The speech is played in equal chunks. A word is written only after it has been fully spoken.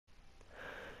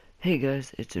Hey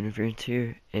guys, it's Interference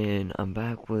here, and I'm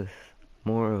back with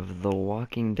more of The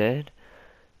Walking Dead,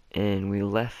 and we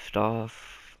left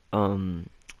off, at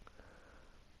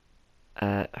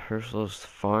Herschel's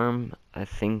farm. I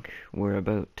think we're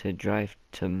about to drive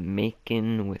to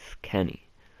Macon with Kenny.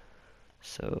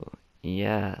 So,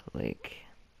 yeah,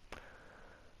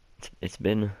 it's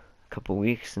been a couple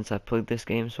weeks since I played this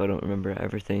game, so I don't remember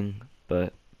everything,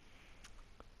 but,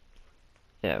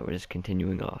 yeah, we're just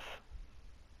continuing off.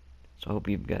 So I hope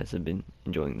you guys have been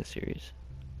enjoying the series.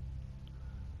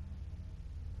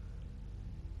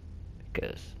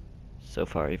 Because so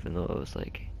far, even though I was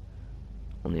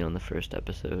only on the first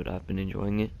episode, I've been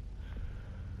enjoying it.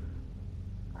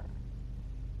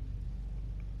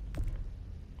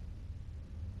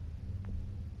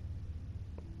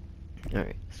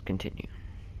 Alright, let's continue.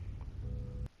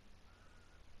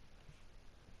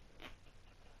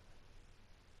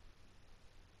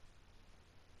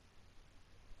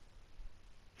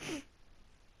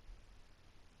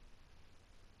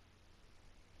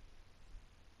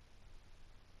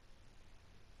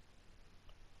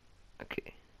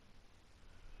 Okay.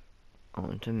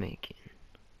 On to Macon.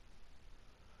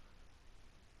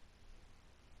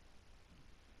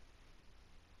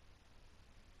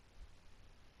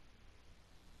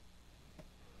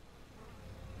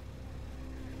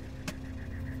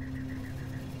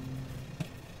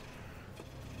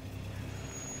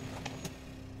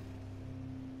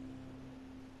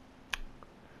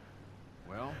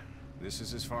 Well, this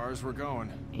is as far as we're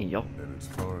going. Yup. And it's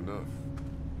far enough.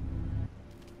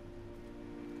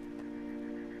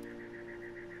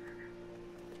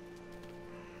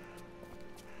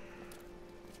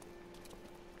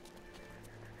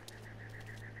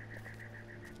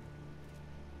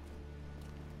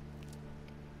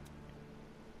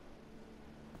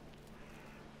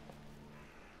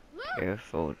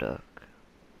 Careful, duck.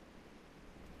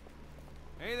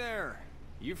 Hey there,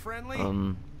 you friendly?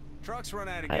 Trucks run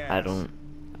out of gas. I don't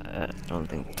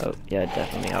think. Oh, yeah,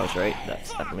 definitely. I was right.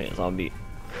 That's definitely a zombie.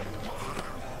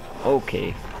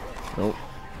 Okay. Nope.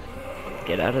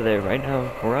 Get out of there right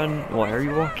now. Run. Why are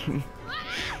you walking?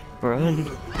 Run.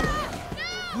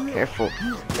 Careful.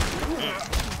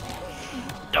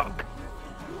 Duck.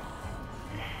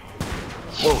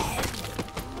 Whoa.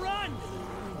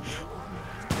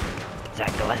 Is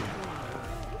that Glenn?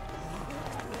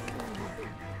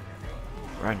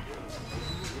 Run.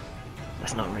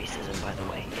 That's not racism, by the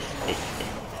way.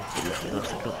 It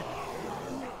looks like Glenn.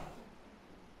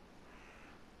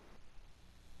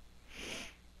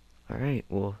 Alright,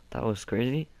 well, that was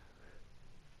crazy.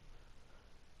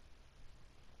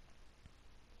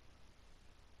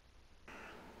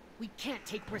 We can't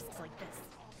take risks like this.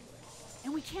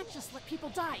 And we can't just let people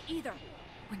die, either.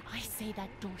 When I say that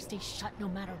door stays shut no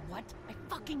matter what, I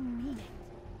fucking mean it.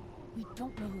 We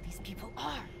don't know who these people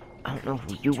are. I don't know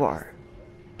who you are,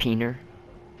 Peener.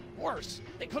 Worse,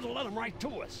 they could have let them right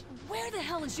to us. Where the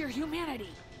hell is your humanity?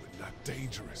 We're not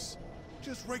dangerous.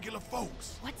 Just regular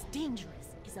folks. What's dangerous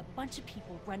is a bunch of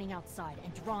people running outside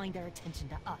and drawing their attention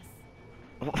to us.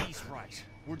 He's right.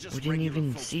 We're just We didn't regular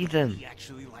even folks, see but them. We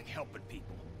actually like helping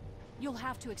people. You'll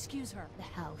have to excuse her. The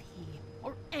hell he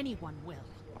or anyone will.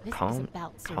 This is Calm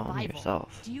about survival.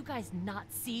 yourself. Do you guys not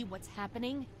see what's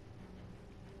happening?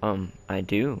 I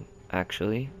do,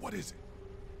 actually. What is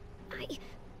it?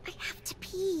 I have to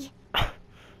pee.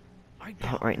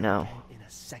 Not right now. In a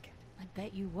second. I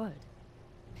bet you would.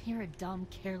 You're a dumb,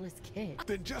 careless kid.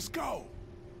 Then just go.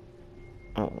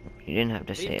 Oh, you didn't have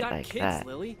to say They've it got like kids, that.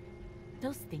 Lily.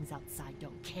 Those things outside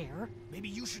don't care. Maybe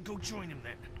you should go join him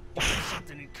then. You have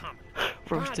something in common.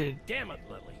 Roasted. God damn it,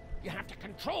 Lily. You have to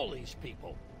control these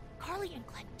people. Carly and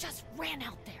Glenn just ran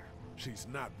out there. She's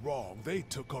not wrong. They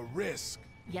took a risk.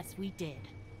 Yes, we did.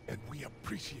 And we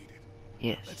appreciate it.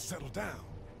 Yes. Let's settle down.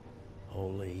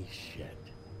 Holy shit.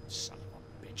 Son of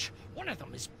a bitch. One of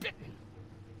them is bitten.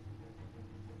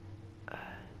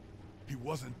 He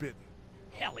wasn't bitten.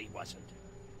 Hell, he wasn't.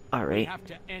 We Alright. have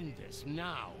to end this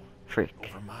now. Frick.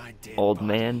 Over my dead Old body.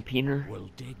 man, Peener. We'll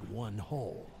dig one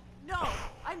hole. No,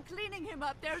 I'm cleaning him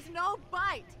up. There's no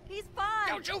bite. He's fine.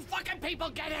 Don't you fucking people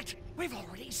get it? We've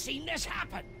already seen this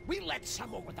happen. We let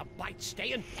someone with a bite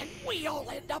stay in, and we all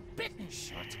end up bitten.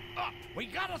 Shut up. We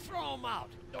gotta throw him out,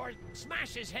 or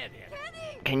smash his head in.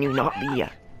 Kenny! Can you not be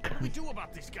a... What do we do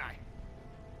about this guy?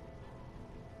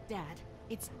 Dad,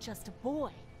 it's just a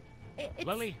boy. It's...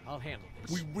 Lily, I'll handle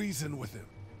this. We reason with him.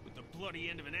 With the bloody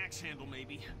end of an axe handle,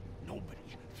 maybe. Nobody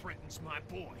threatens my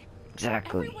boy.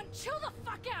 Exactly. Everyone chill the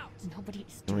fuck out. Nobody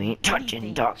is You doing ain't touching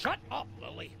anything. duck. Shut up,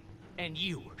 Lily. And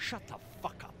you, shut the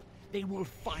fuck up. They will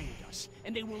find us,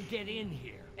 and they will get in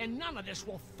here, and none of this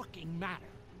will fucking matter.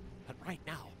 But right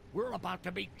now, we're about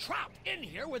to be trapped in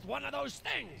here with one of those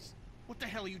things. What the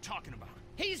hell are you talking about?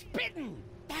 He's bitten.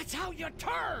 That's how you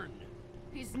turn.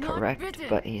 He's not Correct, bitten.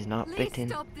 but he's not Please bitten.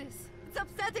 stop this. It's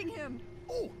upsetting him.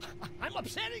 Oh, I'm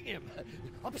upsetting him.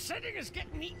 Upsetting is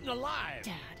getting eaten alive.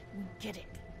 Dad, we get it.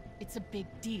 It's a big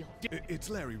deal. It's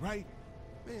Larry, right?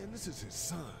 Man, this is his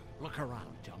son. Look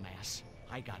around, dumbass.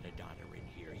 I got a daughter in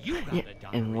here. You got Yeah, a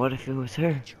daughter and what in if here. it was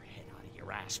her? Get your head out of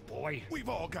your ass, boy. We've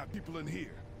all got people in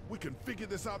here. We can figure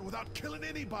this out without killing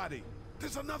anybody.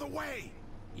 There's another way.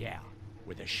 Yeah,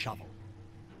 with a shovel.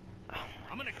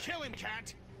 I'm gonna kill him,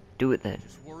 Cat. Do it then.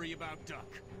 Just worry about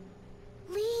Duck.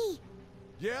 Lee,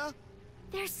 Yeah?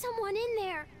 there's someone in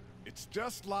there. It's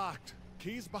just locked.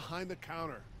 Key's behind the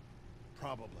counter.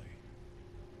 Probably.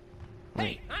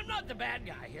 Hey, I'm not the bad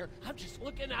guy here. I'm just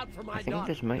looking out for my I think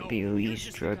daughter. this might be you're Lee's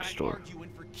just the guy drugstore.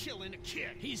 arguing for killing a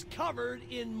kid. He's covered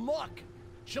in muck.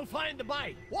 She'll find the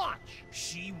bite. Watch.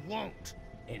 She won't.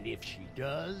 And if she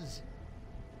does,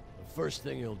 the first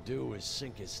thing he'll do is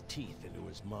sink his teeth into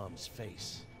his mom's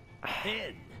face.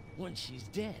 Then, when she's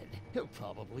dead, he'll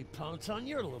probably pounce on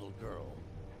your little girl.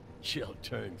 She'll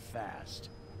turn fast.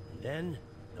 And then,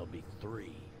 there'll be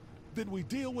 3. Then we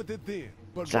deal with it then.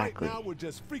 But Exactly. right now, we're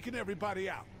just freaking everybody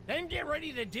out. Then get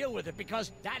ready to deal with it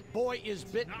because that boy is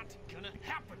bitten. Not gonna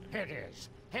happen. It is.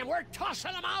 And we're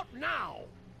tossing him out now.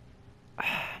 Oh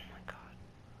my god.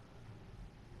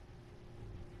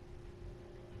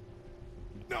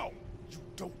 No! You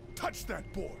don't touch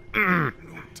that boy. You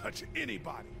don't touch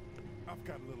anybody. I've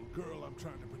got a little girl I'm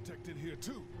trying to protect in here,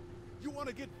 too. You want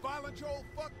to get violent, you old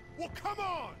fuck? Well, come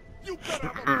on! You better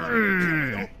have a plan to kill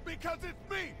me, though, because it's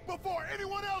me before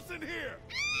anyone else in here!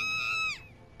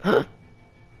 Huh?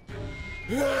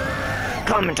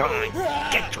 Come on,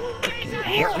 get your fucking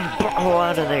hair and butthole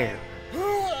out of there.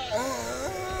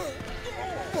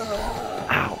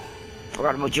 Ow.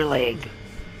 Forgot about your leg.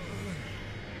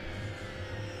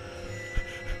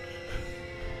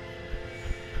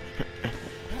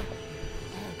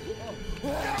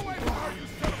 Get away from her, you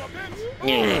son of a bitch!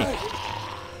 Yeah.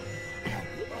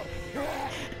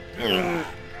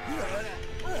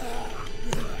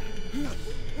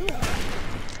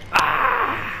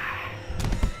 Ah.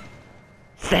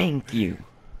 Thank you.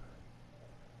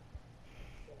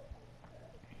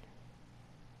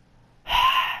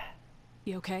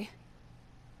 You okay?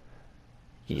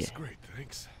 Yeah. That's great,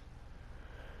 thanks.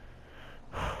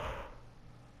 That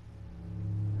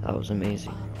was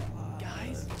amazing.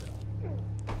 Guys?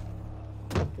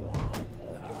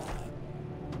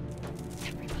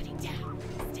 Everybody down.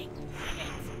 Stay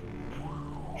quiet.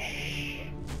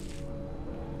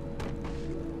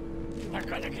 They're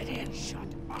gonna get in. Shut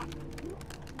up.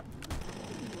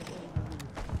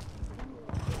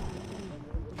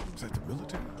 Is that the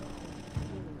military?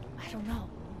 I don't know.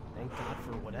 Thank God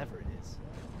for whatever it is.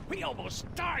 We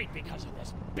almost died because of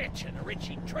this bitch and a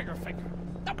Richie trigger finger.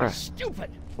 That Bruh. was stupid.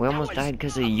 We That almost was- died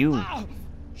because of you.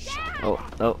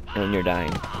 Oh, and you're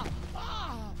dying.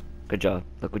 Ah. Good job.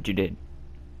 Look what you did.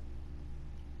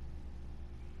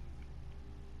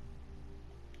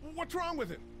 What's wrong with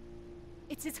him?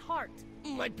 It's his heart.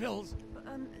 My pills.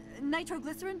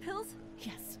 Nitroglycerin pills?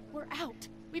 Yes, we're out.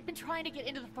 We've been trying to get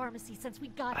into the pharmacy since we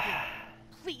got here.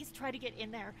 Please try to get in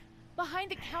there.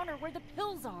 Behind the counter where the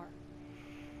pills are.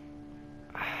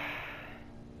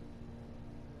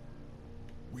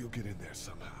 We'll get in there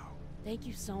somehow. Thank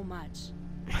you so much.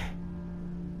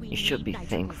 We You should need be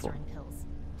thankful. nitroglycerin pills.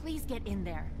 Please get in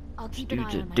there. I'll This keep an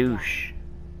dude's eye a on my douche.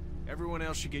 Everyone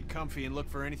else should get comfy and look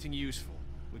for anything useful.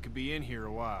 We could be in here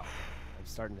a while. I'm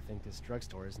starting to think this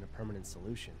drugstore isn't a permanent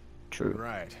solution. True.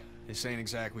 Right. This ain't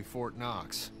exactly Fort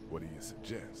Knox. What do you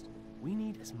suggest? We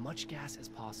need as much gas as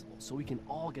possible so we can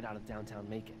all get out of downtown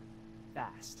Macon.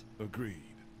 Fast.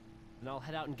 Agreed. And I'll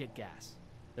head out and get gas.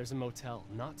 There's a motel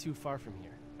not too far from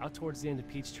here, out towards the end of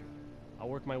Peachtree. I'll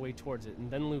work my way towards it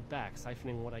and then loop back,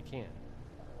 siphoning what I can.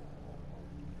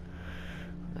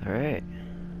 Alright.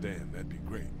 Damn, that'd be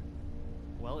great.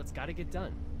 Well, it's gotta get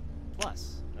done.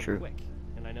 Plus, I'm True. quick,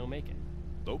 and I know Macon.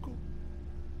 Local?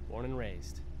 Born and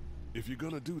raised. If you're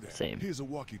gonna do that, Same. here's a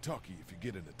walkie-talkie if you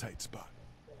get in a tight spot.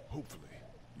 Hopefully,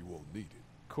 you won't need it.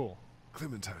 Cool.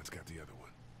 Clementine's got the other one.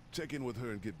 Check in with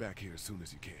her and get back here as soon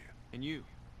as you can. And you,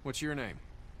 what's your name?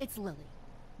 It's Lily.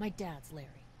 My dad's Larry.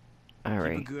 Keep a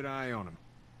Alright. good eye on him.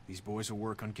 These boys will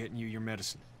work on getting you your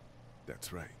medicine.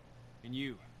 That's right. And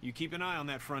you keep an eye on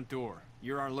that front door.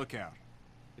 You're our lookout.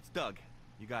 It's Doug.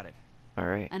 You got it.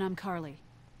 Alright. And I'm Carly.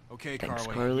 Okay, Thanks,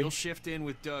 Carly. Carly. You'll shift in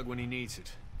with Doug when he needs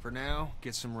it. For now,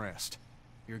 get some rest.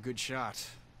 You're a good shot,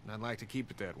 and I'd like to keep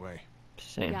it that way.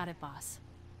 Same. Got it, boss.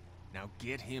 Now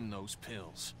get him those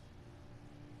pills.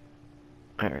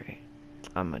 Alright.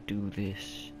 I'ma do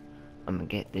this. I'ma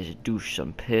get this douche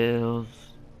some pills.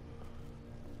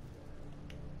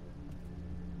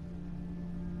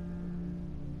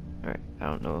 Alright, I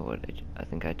don't know what I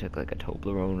think I took like a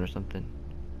Toblerone or something.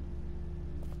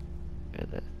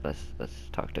 Yeah, let's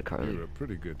talk to Carly. You're a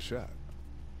pretty good shot.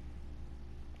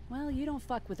 Well, you don't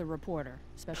fuck with a reporter,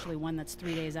 especially one that's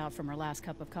 3 days out from her last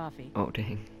cup of coffee. Oh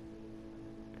dang.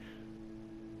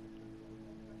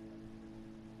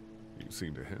 You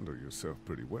seem to handle yourself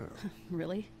pretty well.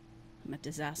 Really? I'm a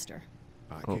disaster.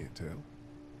 I Oh. can't tell.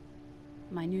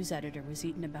 My news editor was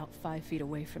eaten about 5 feet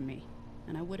away from me,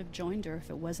 and I would have joined her if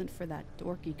it wasn't for that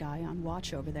dorky guy on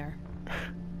watch over there.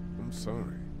 I'm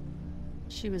sorry.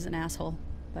 She was an asshole,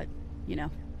 but, you know.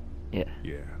 Yeah.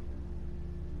 Yeah.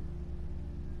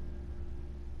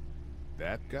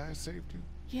 That guy saved you?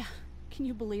 Yeah, can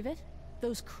you believe it?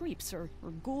 Those creeps, or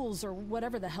ghouls, or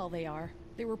whatever the hell they are.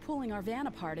 They were pulling our van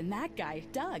apart, and that guy,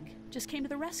 Doug, just came to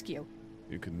the rescue.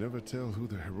 You can never tell who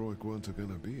the heroic ones are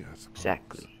gonna be, I suppose.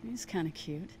 Exactly. He's kind of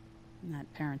cute. In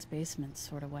that parents' basement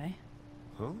sort of way.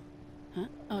 Huh? Huh?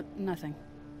 Oh, nothing.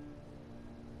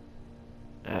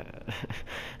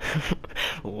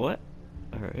 What?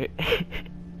 Alright.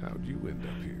 How'd you end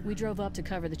up here? We drove up to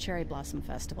cover the Cherry Blossom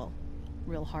Festival.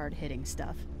 Real hard-hitting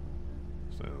stuff.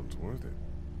 Sounds worth it.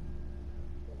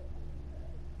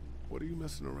 What are you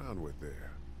messing around with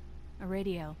there? A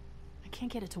radio. I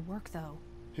can't get it to work, though.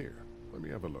 Here, let me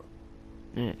have a look.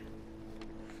 Yeah.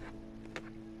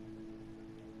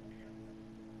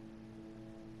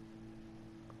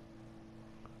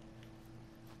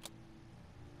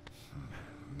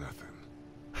 Nothing.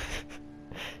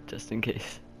 Just in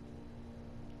case.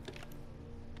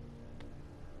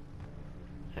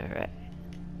 Alright.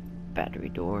 Battery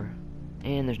door.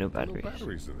 And there's no batteries. No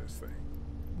batteries in this thing.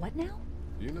 What now?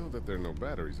 You know that there are no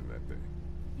batteries in that thing.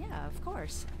 Yeah, of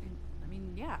course. I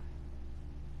mean, yeah.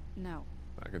 No.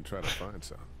 I can try to find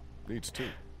some. Needs two.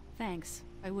 Thanks.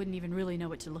 I wouldn't even really know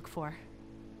what to look for.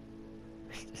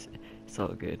 It's all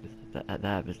good. That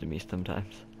happens to me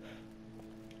sometimes.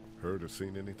 Heard or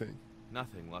seen anything?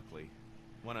 Nothing, luckily.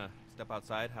 Wanna step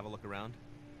outside, have a look around?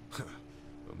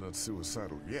 I'm not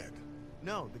suicidal yet.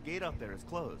 No, the gate up there is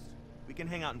closed. We can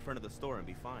hang out in front of the store and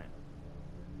be fine.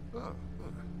 Oh,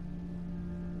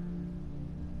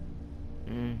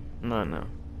 No.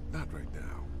 not right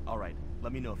now. Alright,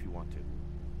 let me know if you want to.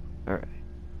 Alright.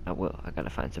 I will. I gotta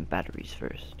find some batteries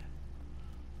first.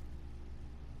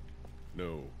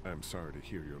 No, I'm sorry to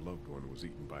hear your loved one was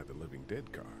eaten by the living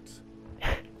dead cards.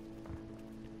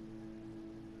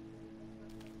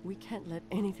 We can't let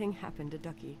anything happen to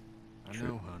Ducky. I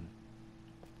know, hon.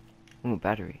 Ooh,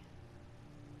 battery.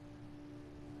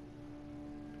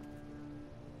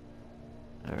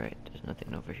 Alright, there's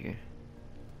nothing over here.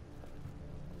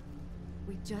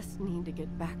 We just need to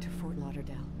get back to Fort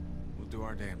Lauderdale. We'll do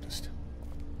our damnedest.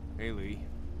 Hey, Lee.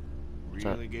 What's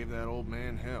up? Really gave that old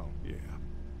man hell. Yeah.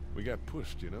 We got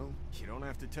pushed, you know? You don't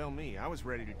have to tell me. I was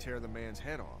ready to tear the man's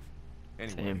head off.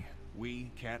 Anyway, Same.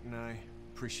 we, Kat and I,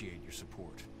 appreciate your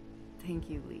support. Thank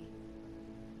you, Lee.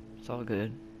 It's all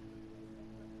good.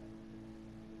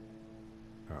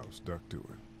 How's Duck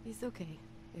doing? He's okay.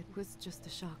 It was just a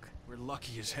shock. We're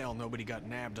lucky as hell nobody got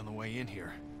nabbed on the way in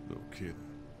here. No kidding.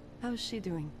 How's she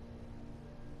doing?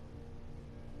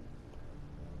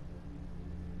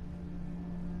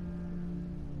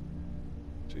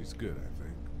 She's good, I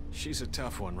think. She's a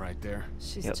tough one right there.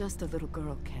 She's Yep. just a little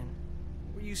girl, Ken.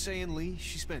 Were you saying, Lee,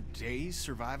 she spent days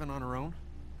surviving on her own?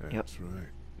 That's right.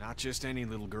 Not just any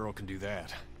little girl can do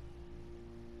that.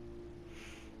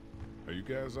 Are you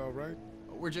guys all right?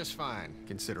 We're just fine,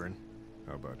 considering.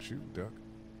 How about you, Duck?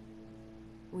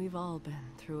 We've all been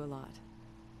through a lot.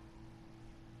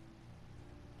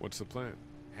 What's the plan?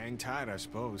 Hang tight, I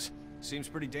suppose. Seems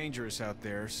pretty dangerous out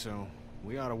there, so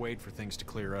we ought to wait for things to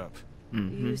clear up.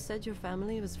 You said your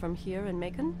family was from here in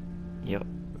Macon? Yep.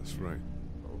 That's right.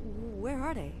 Where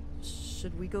are they?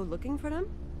 Should we go looking for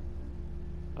them?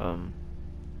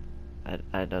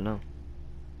 I don't know.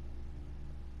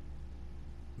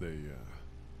 They,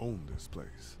 own this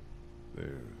place.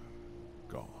 They're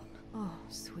gone. Oh,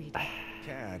 sweet.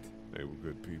 Cat. They were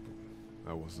good people.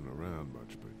 I wasn't around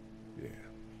much, but yeah,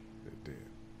 they're dead.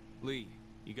 Lee,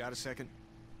 you got a second?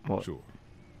 What? Sure.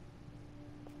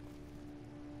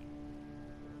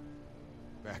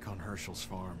 Back on Herschel's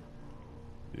farm.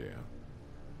 Yeah.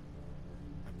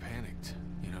 I panicked,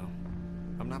 you know.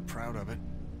 I'm not proud of it,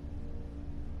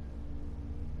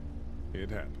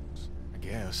 It happens. I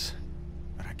guess.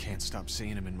 But I can't stop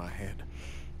seeing him in my head.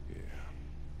 Yeah.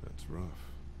 That's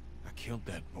rough. I killed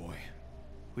that boy.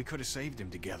 We could have saved him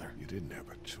together. You didn't have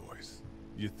a choice.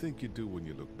 You think you do when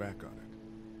you look back on it.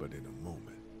 But in a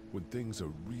moment, when things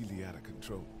are really out of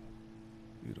control,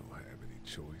 you don't have any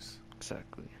choice.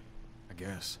 Exactly. I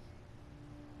guess.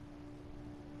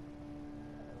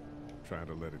 Try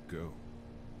to let it go.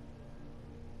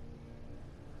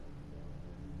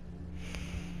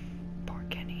 Poor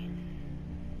Kenny.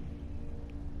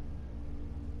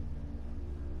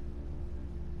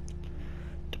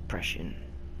 Depression.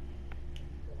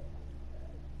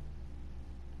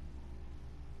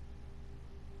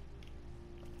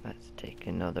 Let's take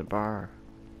another bar.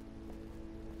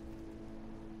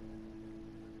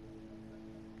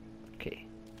 Okay.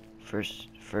 First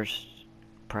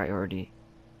priority,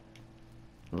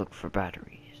 look for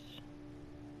batteries.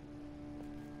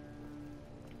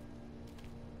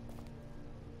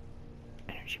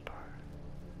 Energy bar.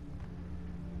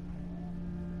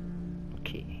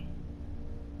 Okay.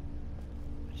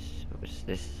 What's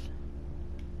this?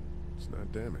 It's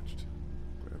not damaged.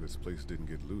 Glad this place didn't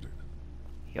get looted.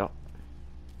 Yup.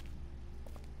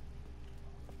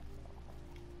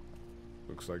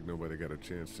 Looks like nobody got a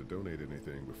chance to donate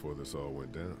anything before this all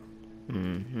went down.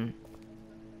 Mm-hmm.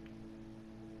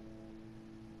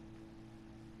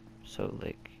 So,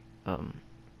 like,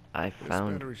 I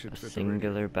found battery should a fit the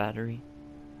singular battery.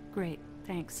 Great,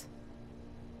 thanks.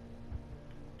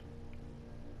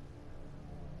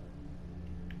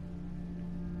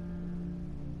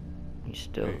 You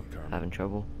still Hey, Carmen. having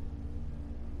trouble?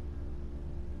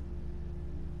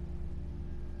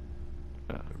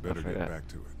 I better get back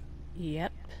to it.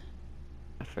 Yep.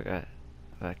 I forgot.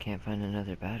 I can't find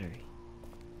another battery.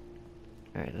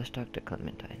 Alright, let's talk to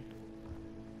Clementine.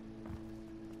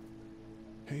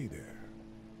 Hey there.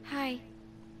 Hi.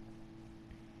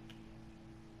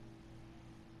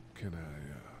 Can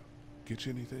I, get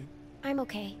you anything? I'm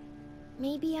okay.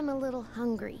 Maybe I'm a little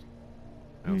hungry.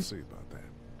 I'll see about that.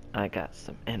 I got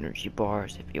some energy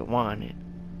bars if you want it.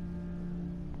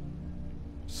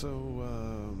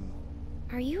 So,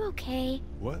 Are you okay?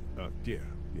 what? Yeah,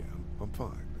 I'm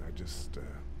fine. I just,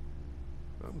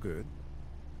 I'm good.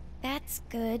 That's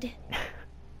good.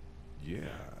 Yeah,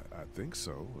 I think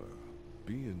so.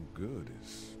 Being good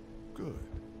is good,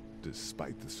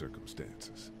 despite the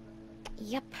circumstances.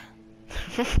 Yep.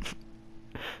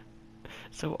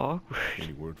 So awkward.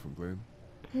 Any word from Glenn?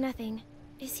 Nothing.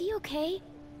 Is he okay?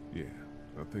 Yeah,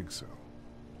 I think so.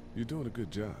 You're doing a good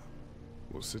job.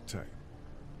 Well, sit tight.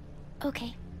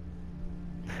 Okay.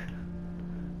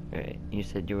 Alright, you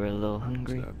said you were a little It's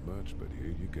hungry? not much, but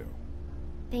here you go.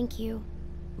 Thank you.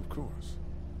 Of course.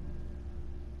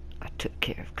 I took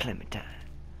care of Clementine.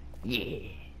 Yeah.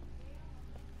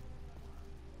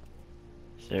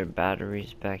 Is there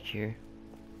batteries back here?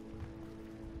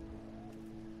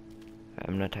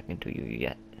 I'm not talking to you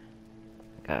yet.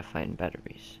 I gotta find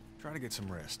batteries. Try to get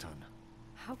some rest, hon.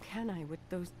 How can I with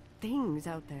those things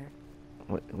out there?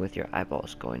 With your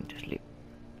eyeballs going to sleep.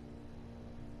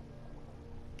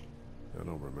 I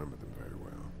don't remember them very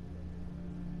well.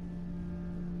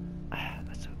 Ah,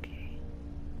 that's okay.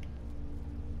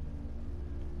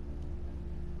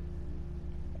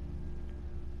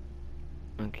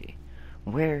 Okay.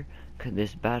 Where could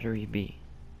this battery be?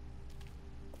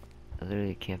 I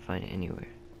literally can't find it anywhere.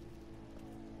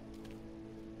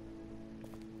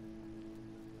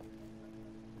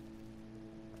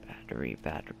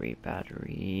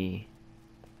 Battery.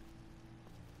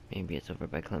 Maybe it's over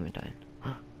by Clementine.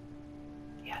 Huh?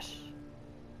 Yes.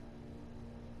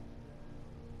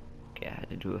 Okay, I had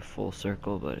to do a full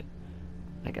circle, but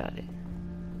I got it.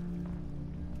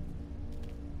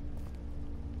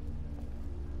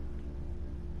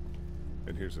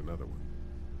 And here's another one.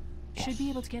 Should be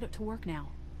able to get it to work now.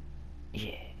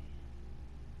 Yeah.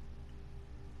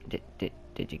 Did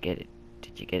you get it?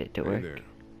 Did you get it to Hey work? there.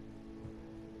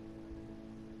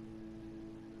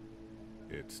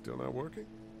 It's still not working?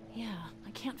 Yeah,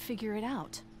 I can't figure it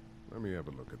out. Let me have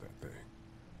a look at that thing.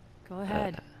 Go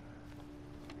ahead.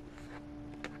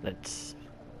 Let's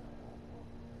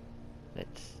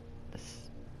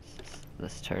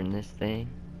turn this thing.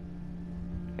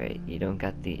 Right, you don't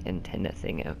got the antenna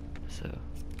thing out, so.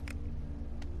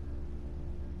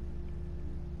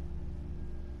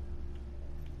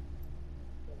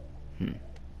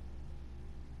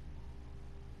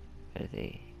 Are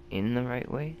they in the right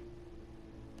way?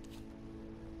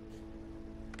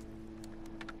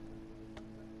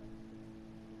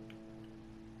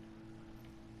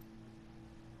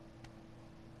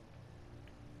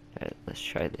 Alright, let's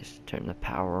try this. Turn the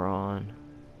power on.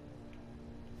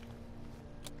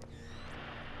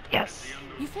 Yes!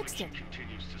 You fixed it.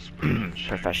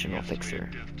 Professional fixer.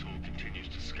 Death toll continues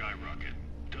to skyrocket.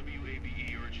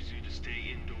 WABE urges you to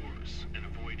stay indoors and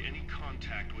avoid any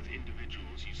contact with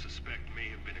individuals routes you suspect may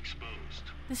have been exposed.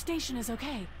 The station is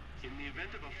okay. In the event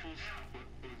of a full...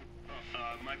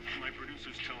 my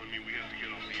producer's telling me we have to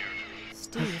get off the air.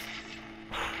 Steve.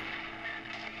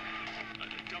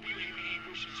 WABE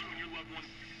wishes you and your loved one...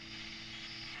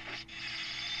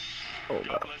 Oh, God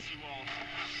God. bless you all.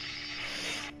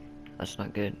 That's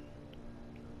not good.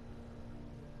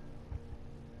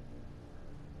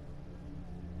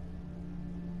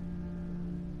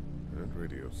 That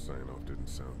radio sign-off didn't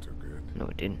sound too good. No,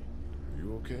 it didn't.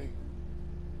 You okay?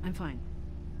 I'm fine.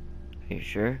 Are you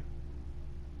sure?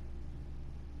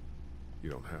 You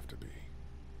don't have to be.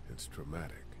 It's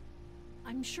traumatic.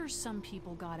 I'm sure some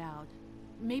people got out.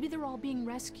 Maybe they're all being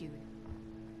rescued.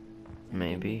 Then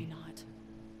again, Maybe. not.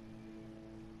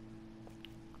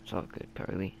 It's all good,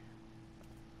 Carly.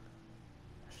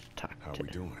 Let's talk How to we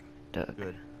doing? Doug.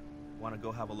 Good. Want to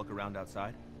go have a look around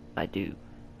outside? I do.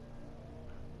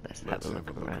 Let's Let's have a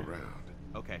look around.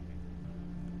 Okay.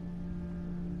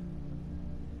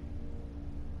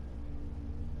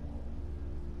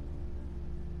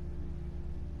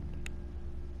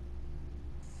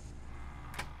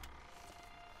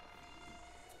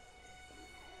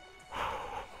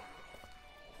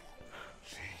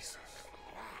 Jesus.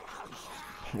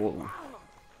 Whoa.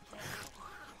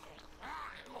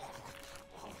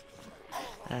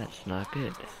 That's not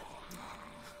good.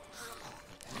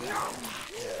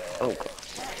 Oh, God.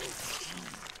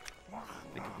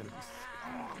 Think I'm gonna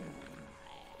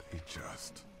They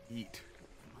just eat.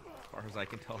 As far as I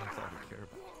can tell, that's all they care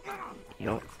about.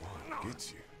 Yup. one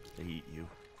gets you. They eat you.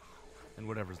 And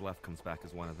whatever's left comes back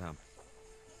as one of them.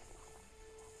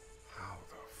 How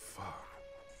the fuck?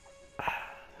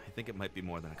 I think it might be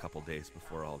more than a couple days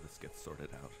before all this gets sorted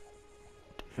out.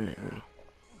 Definitely.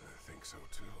 I think so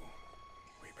too.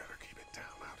 We better keep it down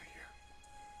out of here.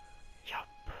 Yup.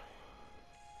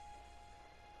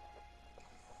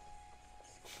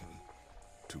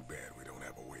 Too bad we don't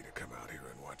have a way to come out here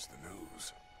and watch the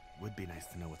news. Would be nice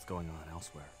to know what's going on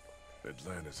elsewhere.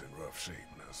 Atlanta's in rough shape,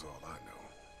 and that's all I know.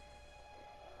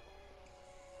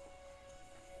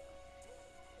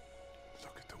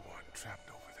 Look at the one trapped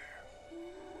over there.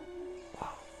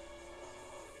 Wow.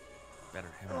 Better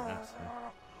him than us,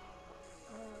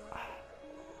 huh?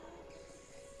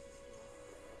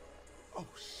 Oh,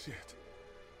 shit.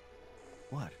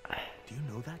 What? Do you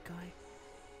know that guy?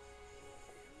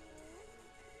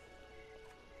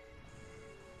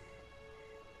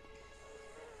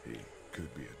 He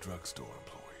could be a drugstore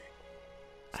employee.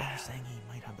 So you're saying he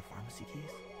might have the pharmacy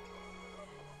keys?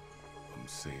 I'm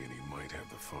saying he might have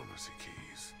the pharmacy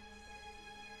keys.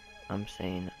 I'm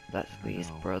saying that's I don't Lee's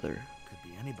know. brother. Could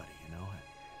be anybody, you know?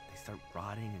 They start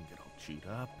rotting and get all chewed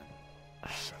up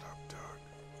and... Shut up, Doug.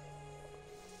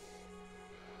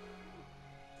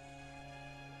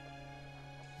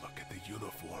 Look at the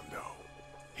uniform, though.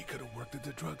 He could have worked at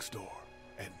the drugstore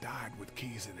and died with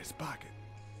keys in his pocket.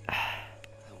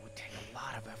 It would take a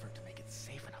lot of effort to make it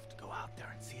safe enough to go out there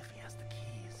and see if he has the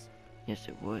keys. Yes,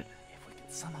 it would. If we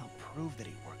could somehow prove that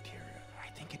he worked here, I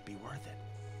think it'd be worth it.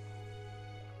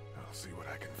 I'll see what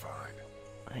I can find.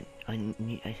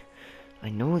 I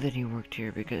know that he worked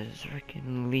here because it's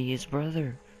freaking Lee's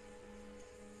brother.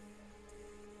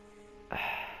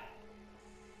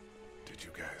 Did you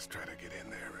guys try to get in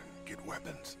there and get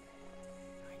weapons?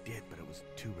 I did, but it was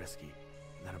too risky.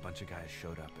 And then a bunch of guys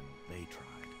showed up and they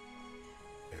tried.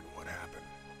 And what happened?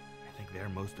 I think they're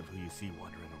most of who you see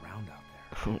wandering around out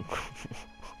there.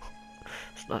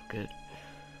 It's not good.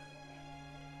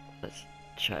 Let's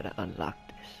try to unlock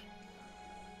this.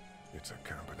 It's a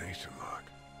combination lock.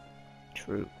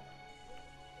 True.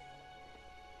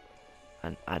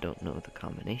 And I don't know the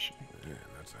combination. Yeah,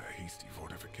 that's a hasty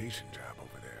fortification job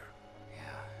over there.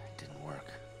 Yeah, it didn't work.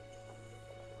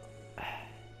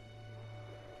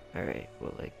 Alright,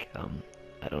 well, like,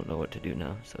 I don't know what to do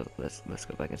now, so let's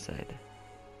go back inside.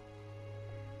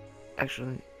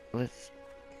 Actually, let's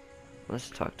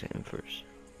talk to him first.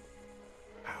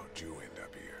 How'd you end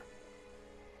up here?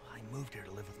 I moved here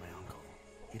to live with my uncle.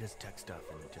 He does tech stuff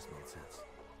and it just made sense.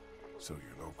 So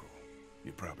you're local.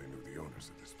 You probably knew the owners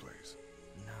of this place.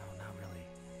 No, not really.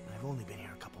 I've only been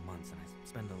here a couple months and I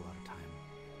spend a lot of time...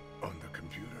 On the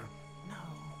computer? No,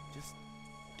 just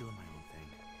doing my own thing.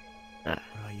 Ah.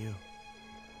 What about you?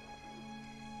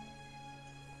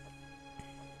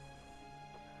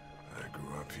 I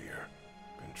grew up here.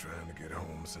 Been trying to get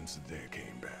home since the day I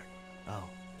came back. Oh,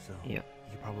 so Yep.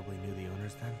 you probably knew the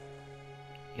owners then?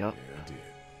 Yup. Yeah, I did.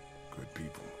 Good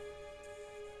people.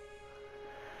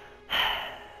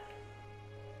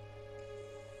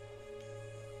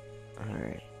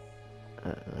 Alright.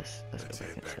 Let's Let's go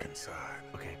head back back inside. inside.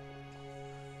 Okay.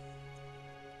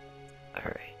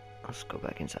 Alright. Let's go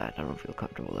back inside. I don't feel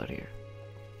comfortable out here.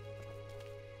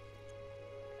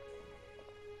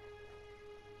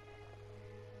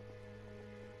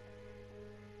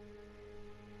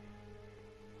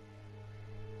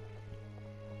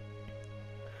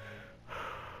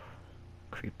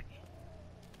 Creepy.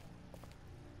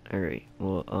 Alright,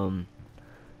 well,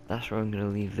 that's where I'm gonna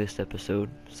leave this episode,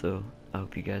 so I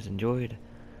hope you guys enjoyed,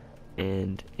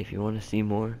 and if you want to see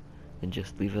more, then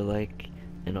just leave a like,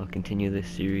 and I'll continue this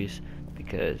series,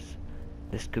 because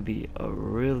this could be a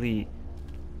really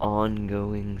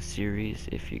ongoing series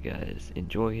if you guys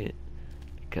enjoy it,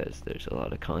 because there's a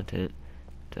lot of content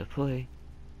to play.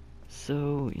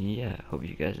 So yeah, hope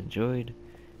you guys enjoyed.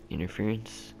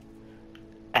 Interference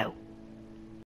out.